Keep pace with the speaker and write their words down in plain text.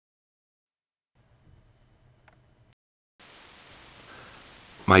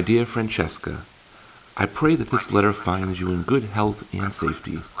My dear Francesca, I pray that this letter finds you in good health and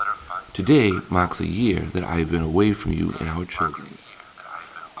safety. Today marks a year that I have been away from you and our children.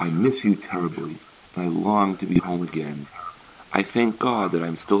 I miss you terribly, and I long to be home again. I thank God that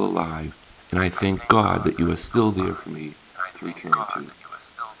I'm still alive, and I thank God that you are still there for me to return to.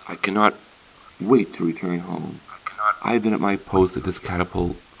 I cannot wait to return home. I've been at my post at this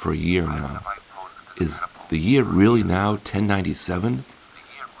catapult for a year now. Is the year really now 1097?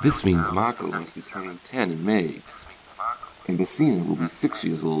 This means Marco must be turning 10 in May, and Bethina will be 6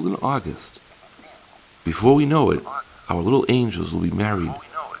 years old in August. Before we know it, our little angels will be married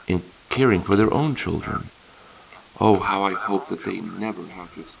and caring for their own children. Oh, how I hope that they never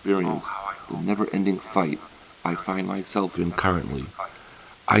have to experience the never-ending fight I find myself in currently.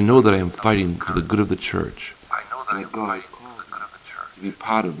 I know that I am fighting for the good of the church, and that God has called me to be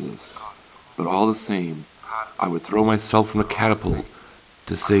part of this. But all the same, I would throw myself from a catapult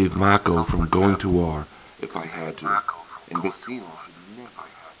to save Marco from going to war if I had to. And Bethina should never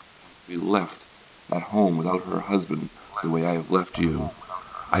be left at home without her husband the way I have left you.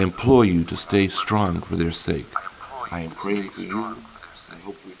 I implore you to stay strong for their sake. I am praying for you, and I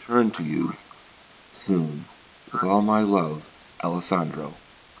hope to return to you soon. With all my love, Alessandro.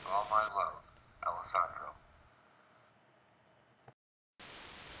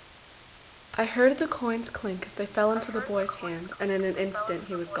 I heard the coins clink as they fell into the boy's hand, and in an instant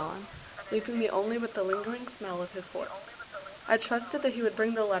he was gone, leaving me only with the lingering smell of his horse. I trusted that he would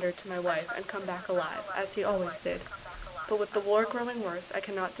bring the letter to my wife and come back alive, as he always did, but with the war growing worse, I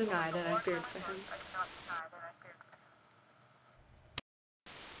cannot deny that I feared for him.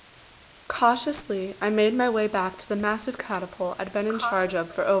 Cautiously, I made my way back to the massive catapult I'd been in charge of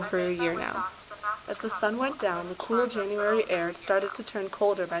for over a year now. As the sun went down, the cool January air started to turn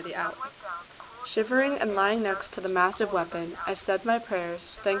colder by the hour. Shivering and lying next to the massive weapon, I said my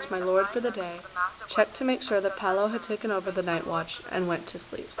prayers, thanked my Lord for the day, checked to make sure that Paolo had taken over the night watch, and went to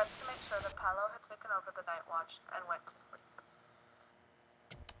sleep.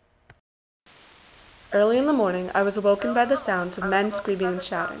 Early in the morning, I was awoken by the sounds of men screaming and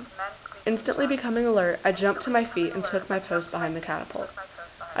shouting. Instantly becoming alert, I jumped to my feet and took my post behind the catapult.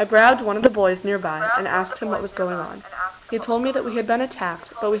 I grabbed one of the boys nearby and asked him what was going on. He told me that we had been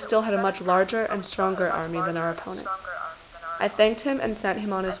attacked, but we still had a much larger and stronger army than our opponent. I thanked him and sent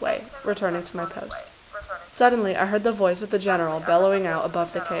him on his way, returning to my post. Suddenly, I heard the voice of the general bellowing out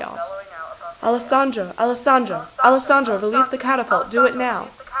above the chaos. "Alessandro! Alessandro! Alessandro, release the catapult! Do it now!"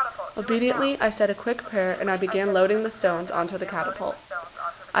 Obediently, I said a quick prayer and I began loading the stones onto the catapult.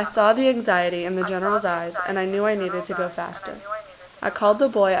 I saw the anxiety in the general's eyes, and I knew I needed to go faster. I called the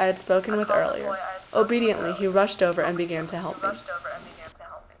boy I had spoken with earlier. Obediently, he rushed over and began to help me.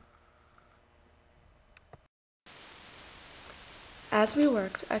 As we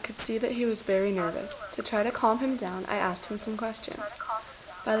worked, I could see that he was very nervous. To try to calm him down, I asked him some questions.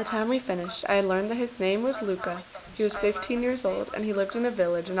 By the time we finished, I had learned that his name was Luca, he was 15 years old, and he lived in a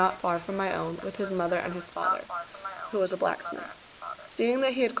village not far from my own with his mother and his father, who was a blacksmith. Seeing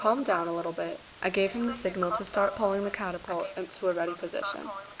that he had calmed down a little bit, I gave him the signal to start pulling the catapult into a ready position.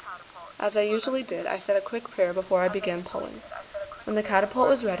 As I usually did, I said a quick prayer before I began pulling. When the catapult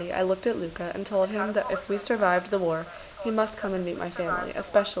was ready, I looked at Luca and told him that if we survived the war, he must come and meet my family,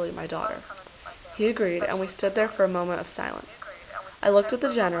 especially my daughter. He agreed, and we stood there for a moment of silence. I looked at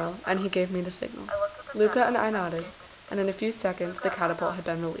the general, and he gave me the signal. Luca and I nodded, and in a few seconds the catapult had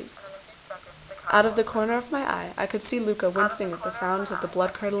been released. Out of the corner of my eye, I could see Luca wincing at the sounds of the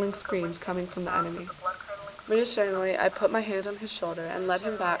blood-curdling screams coming from the enemy. Reassuringly, I put my hand on his shoulder and led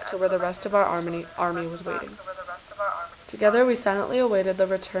him back to where the rest of our army was waiting. Together we silently awaited the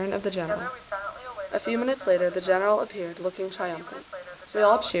return of the general. A few minutes later, the general appeared, looking triumphant. We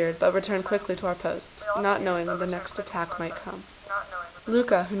all cheered, but returned quickly to our posts, not knowing when the next attack might come.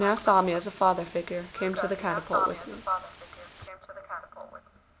 Luca, who now saw me as a father figure, came to the catapult with me.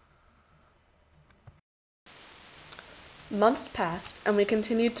 Months passed, and we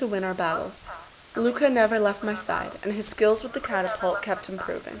continued to win our battles. Luca never left my side, and his skills with the catapult kept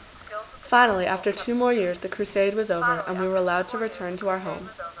improving. Finally, after 2 more years, the crusade was over, and we were allowed to return to our home.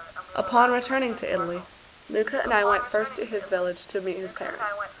 Upon returning to Italy, Luca and I went first to his village to meet his parents.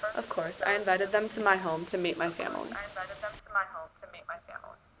 Of course, I invited them to my home to meet my family.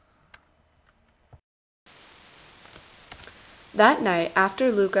 That night, after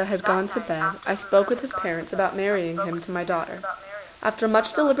Luca had gone to bed, I spoke with his parents about marrying him to my daughter. After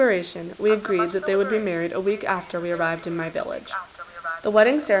much deliberation, we agreed that they would be married a week after we arrived in my village. The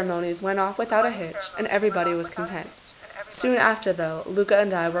wedding ceremonies went off without a hitch, and everybody was content. Soon after, though, Luca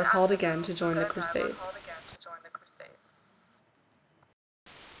and I were called again to join the crusade.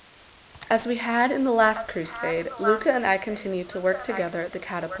 As we had in the last crusade, Luca and I continued to work together at the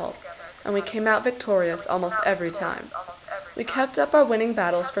catapult, and we came out victorious almost every time. We kept up our winning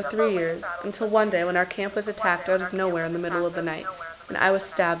battles for 3 years, until one day when our camp was attacked out of nowhere in the middle of the night, and I was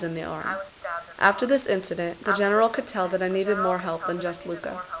stabbed in the arm. After this incident, the general could tell that I needed more help than just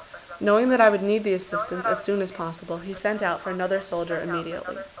Luca. Knowing that I would need the assistance as soon as possible, he sent out for another soldier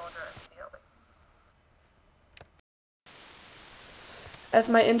immediately. As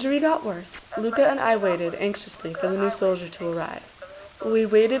my injury got worse, Luca and I waited anxiously for the new soldier to arrive. We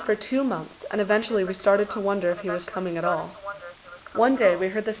waited for 2 months, and eventually we started to wonder if he was coming at all. One day we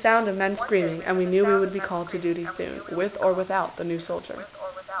heard the sound of men screaming, and we knew we would be called to duty soon, with or without the new soldier.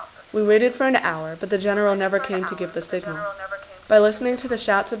 We waited for an hour, but the general never came to give the signal. By listening to the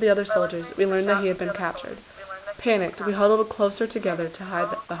shouts of the other soldiers, we learned that he had been captured. Panicked, we huddled closer together to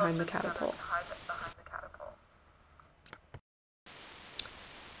hide behind the catapult.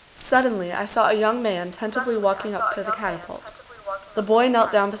 Suddenly, I saw a young man tentatively walking up to the catapult. The boy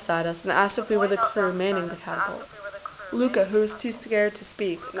knelt down beside us and asked if we were the crew manning the catapult. Luca, who was too scared to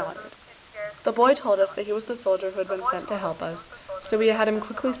speak, nodded. The boy told us that he was the soldier who had been sent to help us, so we had him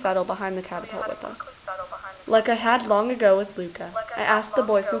quickly settle behind the catapult with us. Like I had long ago with Luca, I asked the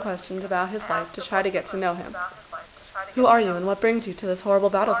boy some questions about his life to try to get to know him. "Who are you and what brings you to this horrible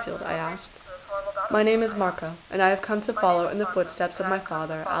battlefield?" I asked. "My name is Marco, and I have come to follow in the footsteps of my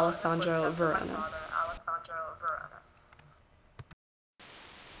father, Alessandro Verona."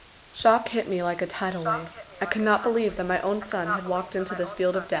 Shock hit me like a tidal wave. I could not believe that my own son had walked into this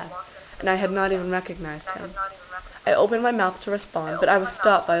field of death, and I had not even recognized him. I opened my mouth to respond, but I was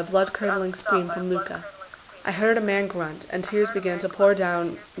stopped by a blood-curdling scream from Luca. I heard a man grunt, and tears began to pour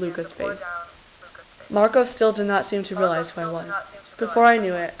down Luca's face. Marco still did not seem to realize who I was. Before I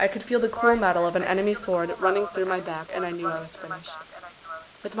knew it, I could feel the cool metal of an enemy sword running through my back, and I knew I was finished.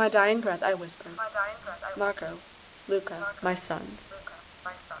 With my dying breath, I whispered, "Marco, Luca, my sons.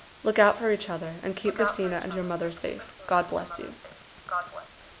 Look out for each other, and keep Christina and your mother safe. God bless you."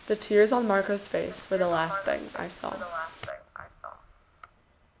 The tears on Marco's face were the last thing I saw.